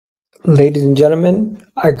Ladies and gentlemen,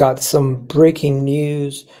 I got some breaking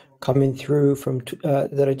news coming through from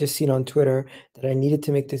that I just seen on Twitter that I needed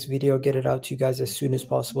to make this video, get it out to you guys as soon as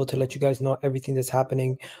possible to let you guys know everything that's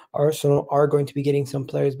happening. Arsenal are going to be getting some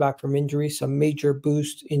players back from injury, some major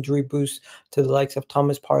injury boost to the likes of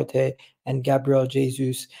Thomas Partey and Gabriel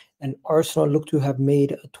Jesus. And Arsenal look to have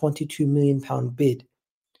made a £22 million bid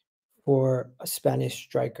for a Spanish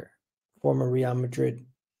striker, former Real Madrid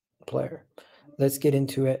player. Let's get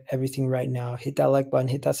into it. Everything right now. Hit that like button,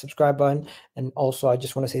 hit that subscribe button. And also, I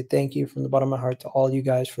just want to say thank you from the bottom of my heart to all you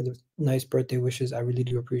guys for the nice birthday wishes. I really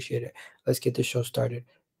do appreciate it. Let's get this show started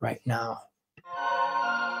right now.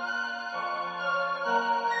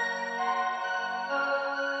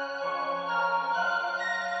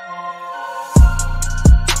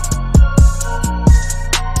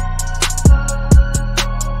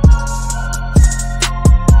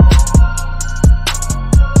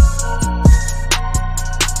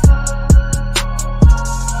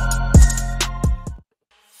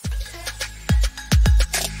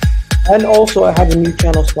 And also, I have a new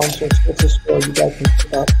channel sponsor, Sports Score. You guys can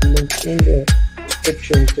check out the link in the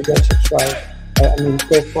description to get subscribed.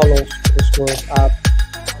 Go follow the Scores app,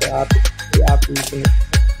 the app where you can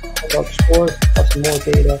check out scores, plus more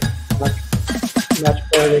data,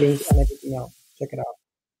 match player ratings, and everything else. Check it out.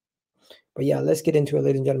 But yeah, let's get into it,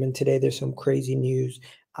 ladies and gentlemen. Today, there's some crazy news.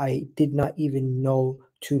 I did not even know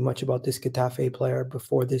too much about this Getafe player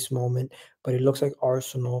before this moment, but it looks like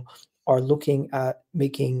Arsenal are looking at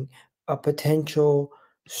making a potential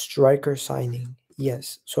striker signing.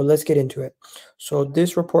 Yes, so let's get into it. So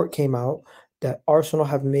this report came out that Arsenal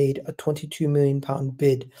have made a £22 million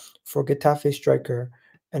bid for Getafe striker,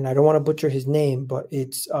 and I don't want to butcher his name, but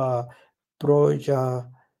it's Borja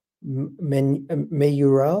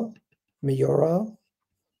Mayoral.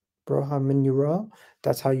 Borja Mayoral.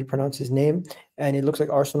 That's how you pronounce his name. And it looks like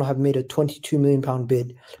Arsenal have made a £22 million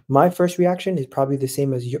bid. My first reaction is probably the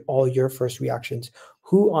same as all your first reactions.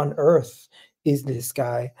 Who on earth is this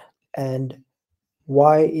guy? And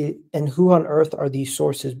who on earth are these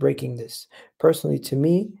sources breaking this? Personally, to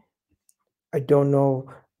me, I don't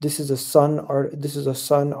know. This is a Sun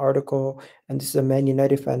article, and this is a Man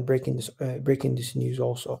United fan breaking this news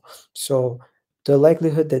also. So the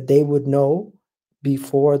likelihood that they would know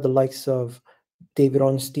before the likes of David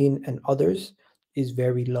Ornstein and others is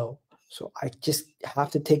very low. So I just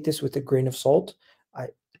have to take this with a grain of salt.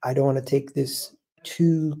 I don't want to take this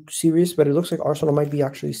too serious, but it looks like Arsenal might be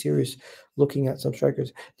actually serious looking at some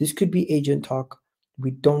strikers. This could be agent talk.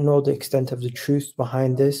 We don't know the extent of the truth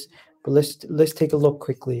behind this, but let's take a look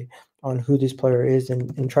quickly on who this player is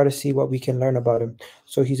and try to see what we can learn about him.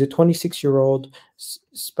 So he's a 26-year-old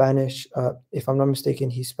Spanish. If I'm not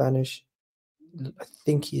mistaken, he's Spanish. I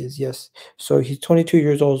think he is, yes. So he's 22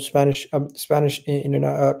 years old, Spanish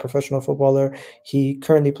professional footballer. He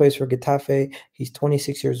currently plays for Getafe. He's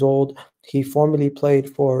 26 years old. He formerly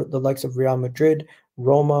played for the likes of Real Madrid,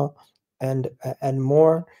 Roma, and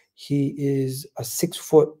more. He is a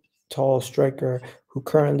 6-foot tall striker who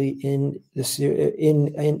currently in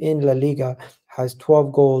La Liga has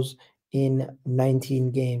 12 goals in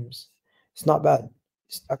 19 games. It's not bad.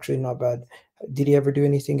 It's actually not bad. Did he ever do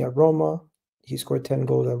anything at Roma? He scored 10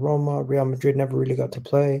 goals at Roma. Real Madrid never really got to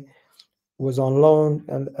play. Was on loan,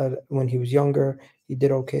 and when he was younger, he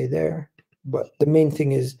did okay there. But the main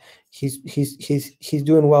thing is he's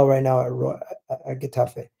doing well right now at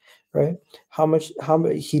Getafe, right? How much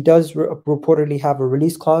he does reportedly have a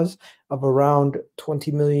release clause of around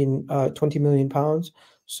 20 million pounds.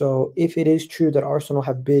 So if it is true that Arsenal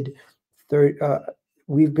have bid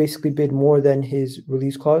we've basically bid more than his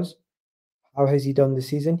release clause. How has he done this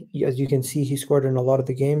season? As you can see, he scored in a lot of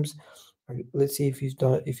the games. Let's see if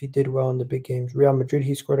he did well in the big games. Real Madrid,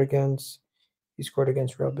 he scored against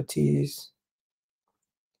Real Betis.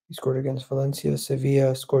 He scored against Valencia,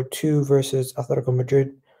 Sevilla, scored 2 versus Atletico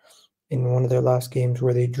Madrid in one of their last games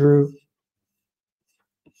where they drew.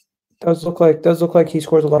 Does look like he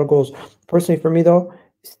scores a lot of goals. Personally, for me though,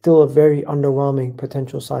 still a very underwhelming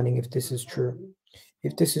potential signing if this is true.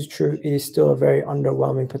 If this is true, it is still a very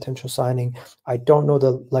underwhelming potential signing. I don't know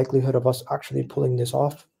the likelihood of us actually pulling this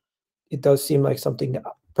off. It does seem like something that,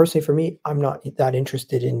 personally for me, I'm not that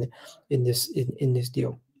interested in this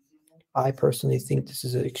deal. I personally think this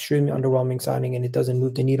is an extremely underwhelming signing, and it doesn't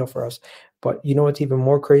move the needle for us. But you know what's even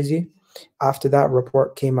more crazy? After that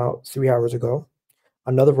report came out 3 hours ago,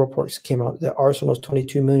 another report came out that Arsenal's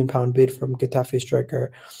 £22 million bid from Getafe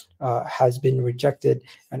striker has been rejected,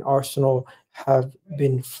 and Arsenal have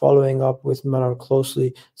been following up with Mayoral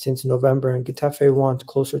closely since November, and Getafe wants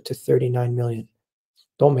closer to 39 million.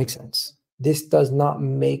 Don't make sense. This does not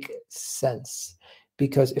make sense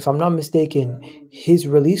because if I'm not mistaken, his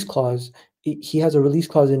release clause, he has a release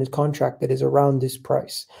clause in his contract that is around this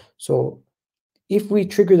price. So if we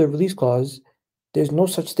trigger the release clause, there's no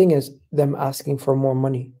such thing as them asking for more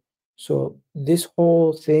money. So this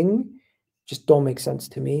whole thing just don't make sense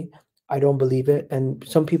to me. I don't believe it, and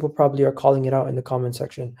some people probably are calling it out in the comment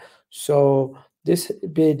section. So this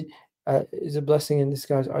bid is a blessing in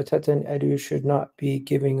disguise. Arteta and Edu should not be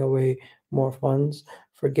giving away more funds.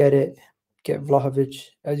 Forget it. Get Vlahovic.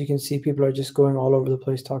 As you can see, people are just going all over the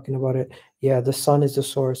place talking about it. Yeah, the sun is the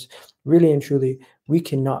source. Really and truly, we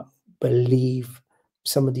cannot believe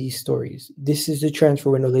some of these stories. This is the transfer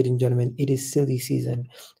window, ladies and gentlemen. It is silly season,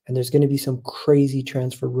 and there's going to be some crazy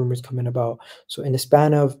transfer rumors coming about. So in the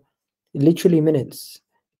span of literally minutes,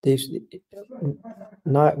 they've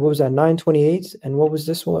not, what was that, 9:28, and what was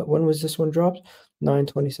this one? When was this one dropped?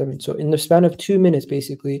 9:27. So in the span of 2 minutes,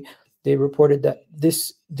 basically, they reported that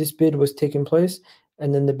this bid was taking place,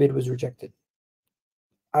 and then the bid was rejected.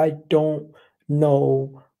 I don't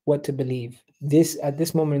know what to believe. This at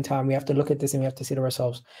this moment in time, we have to look at this and we have to say to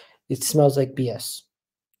ourselves, it smells like BS.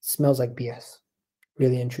 It smells like BS,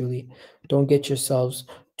 really and truly. Don't get yourselves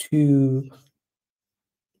too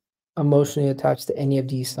emotionally attached to any of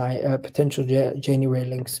these potential January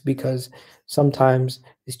links, because sometimes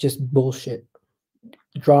it's just bullshit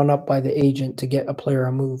drawn up by the agent to get a player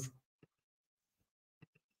a move.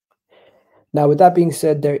 Now, with that being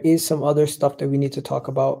said, there is some other stuff that we need to talk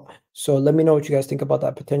about. So let me know what you guys think about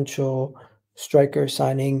that potential striker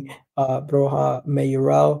signing, Borja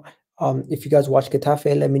Mayoral. If you guys watch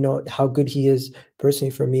Getafe, let me know how good he is.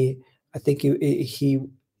 Personally, for me, I think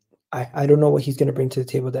I don't know what he's going to bring to the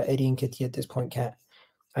table that Eddie Nketiah at this point can't.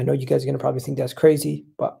 I know you guys are going to probably think that's crazy,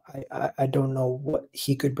 but I don't know what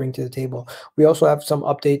he could bring to the table. We also have some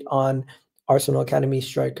update on Arsenal Academy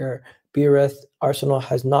striker Beereth. Arsenal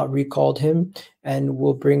has not recalled him and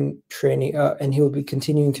will bring training, and he will be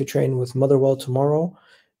continuing to train with Motherwell tomorrow.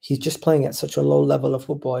 He's just playing at such a low level of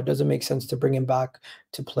football. It doesn't make sense to bring him back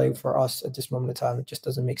to play for us at this moment in time. It just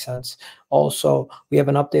doesn't make sense. Also, we have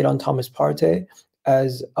an update on Thomas Partey,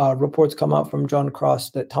 as reports come out from John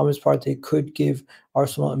Cross that Thomas Partey could give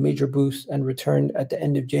Arsenal a major boost and return at the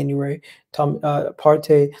end of January.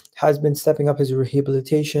 Partey has been stepping up his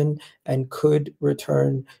rehabilitation and could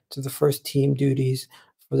return to the first team duties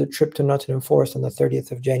for the trip to Nottingham Forest on the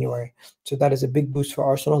 30th of January. So that is a big boost for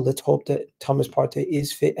Arsenal. Let's hope that Thomas Partey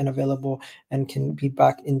is fit and available and can be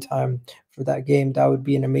back in time for that game. That would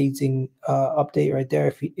be an amazing update right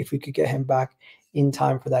there. If we could get him back in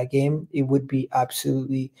time for that game, it would be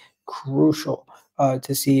absolutely crucial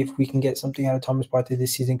to see if we can get something out of Thomas Partey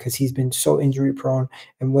this season, because he's been so injury prone,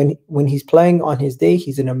 and when he's playing on his day,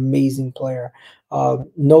 he's an amazing player.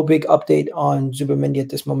 No big update on Zubimendi at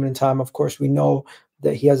this moment in time. Of course, we know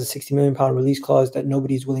that he has a £60 million release clause that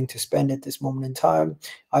nobody's willing to spend at this moment in time.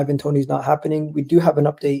 Ivan Toney's not happening. We do have an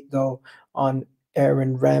update though on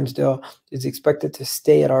Aaron Ramsdale. Is expected to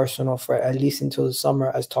stay at Arsenal for at least until the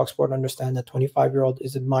summer, as TalkSport understand that 25-year-old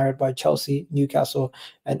is admired by Chelsea, Newcastle,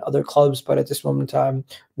 and other clubs. But at this moment in time,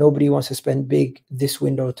 nobody wants to spend big this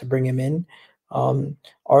window to bring him in.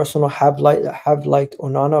 Arsenal have liked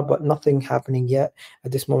Onana, but nothing happening yet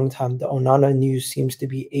at this moment in time. The Onana news seems to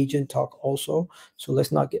be agent talk also. So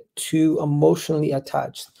let's not get too emotionally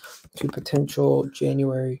attached to potential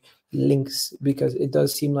January links, because it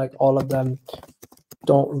does seem like all of them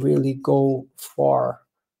don't really go far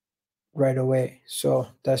right away. So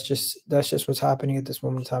that's just what's happening at this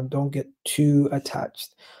moment in time. Don't get too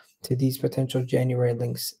attached to these potential January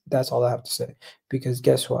links. That's all I have to say, because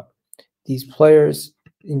guess what? These players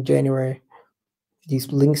in January,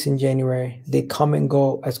 these links in January, they come and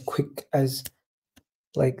go as quick as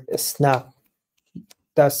like a snap.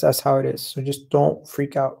 That's how it is. So just don't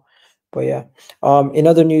freak out. But yeah, in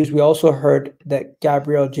other news, we also heard that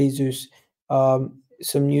Gabriel Jesus,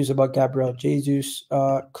 some news about Gabriel Jesus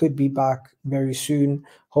could be back very soon.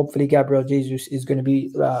 Hopefully, Gabriel Jesus is going to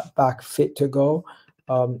be back fit to go.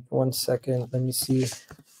 1 second, let me see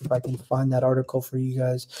if I can find that article for you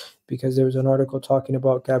guys, because there was an article talking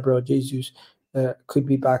about Gabriel Jesus could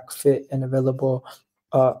be back fit and available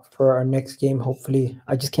for our next game, hopefully.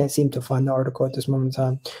 I just can't seem to find the article at this moment in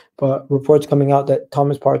time. But reports coming out that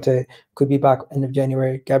Thomas Partey could be back end of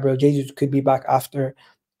January. Gabriel Jesus could be back after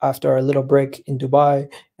a little break in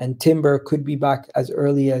Dubai. And Timber could be back as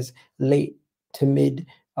early as late to mid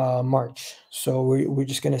March. So we're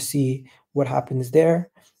just going to see what happens there.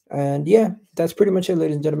 And yeah, that's pretty much it,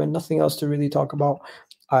 ladies and gentlemen. Nothing else to really talk about.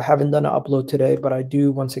 I haven't done an upload today, but I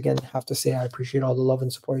do once again have to say I appreciate all the love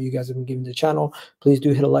and support you guys have been giving the channel. Please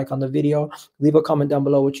do hit a like on the video. Leave a comment down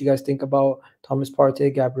below what you guys think about Thomas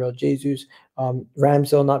Partey, Gabriel Jesus,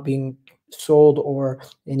 Ramsdale not being sold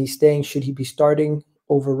and he's staying. Should he be starting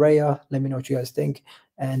over Raya? Let me know what you guys think.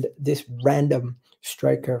 And this random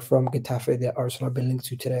striker from Getafe that Arsenal have been linked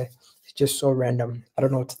to today. It's just so random. I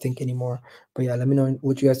don't know what to think anymore. But yeah, let me know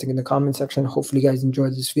what you guys think in the comment section. Hopefully you guys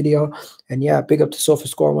enjoyed this video. And yeah, big up to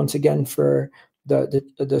SofaScore once again for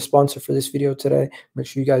the sponsor for this video today. Make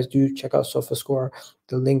sure you guys do check out SofaScore.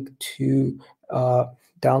 The link to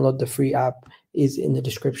download the free app is in the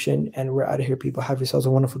description. And we're out of here, people. Have yourselves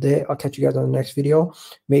a wonderful day. I'll catch you guys on the next video.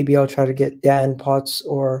 Maybe I'll try to get Dan Potts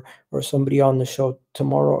or somebody on the show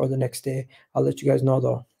tomorrow or the next day. I'll let you guys know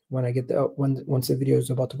though when I get once the video is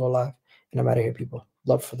about to go live. And I'm out of here, people.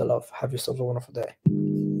 Love for the love. Have yourselves a wonderful day.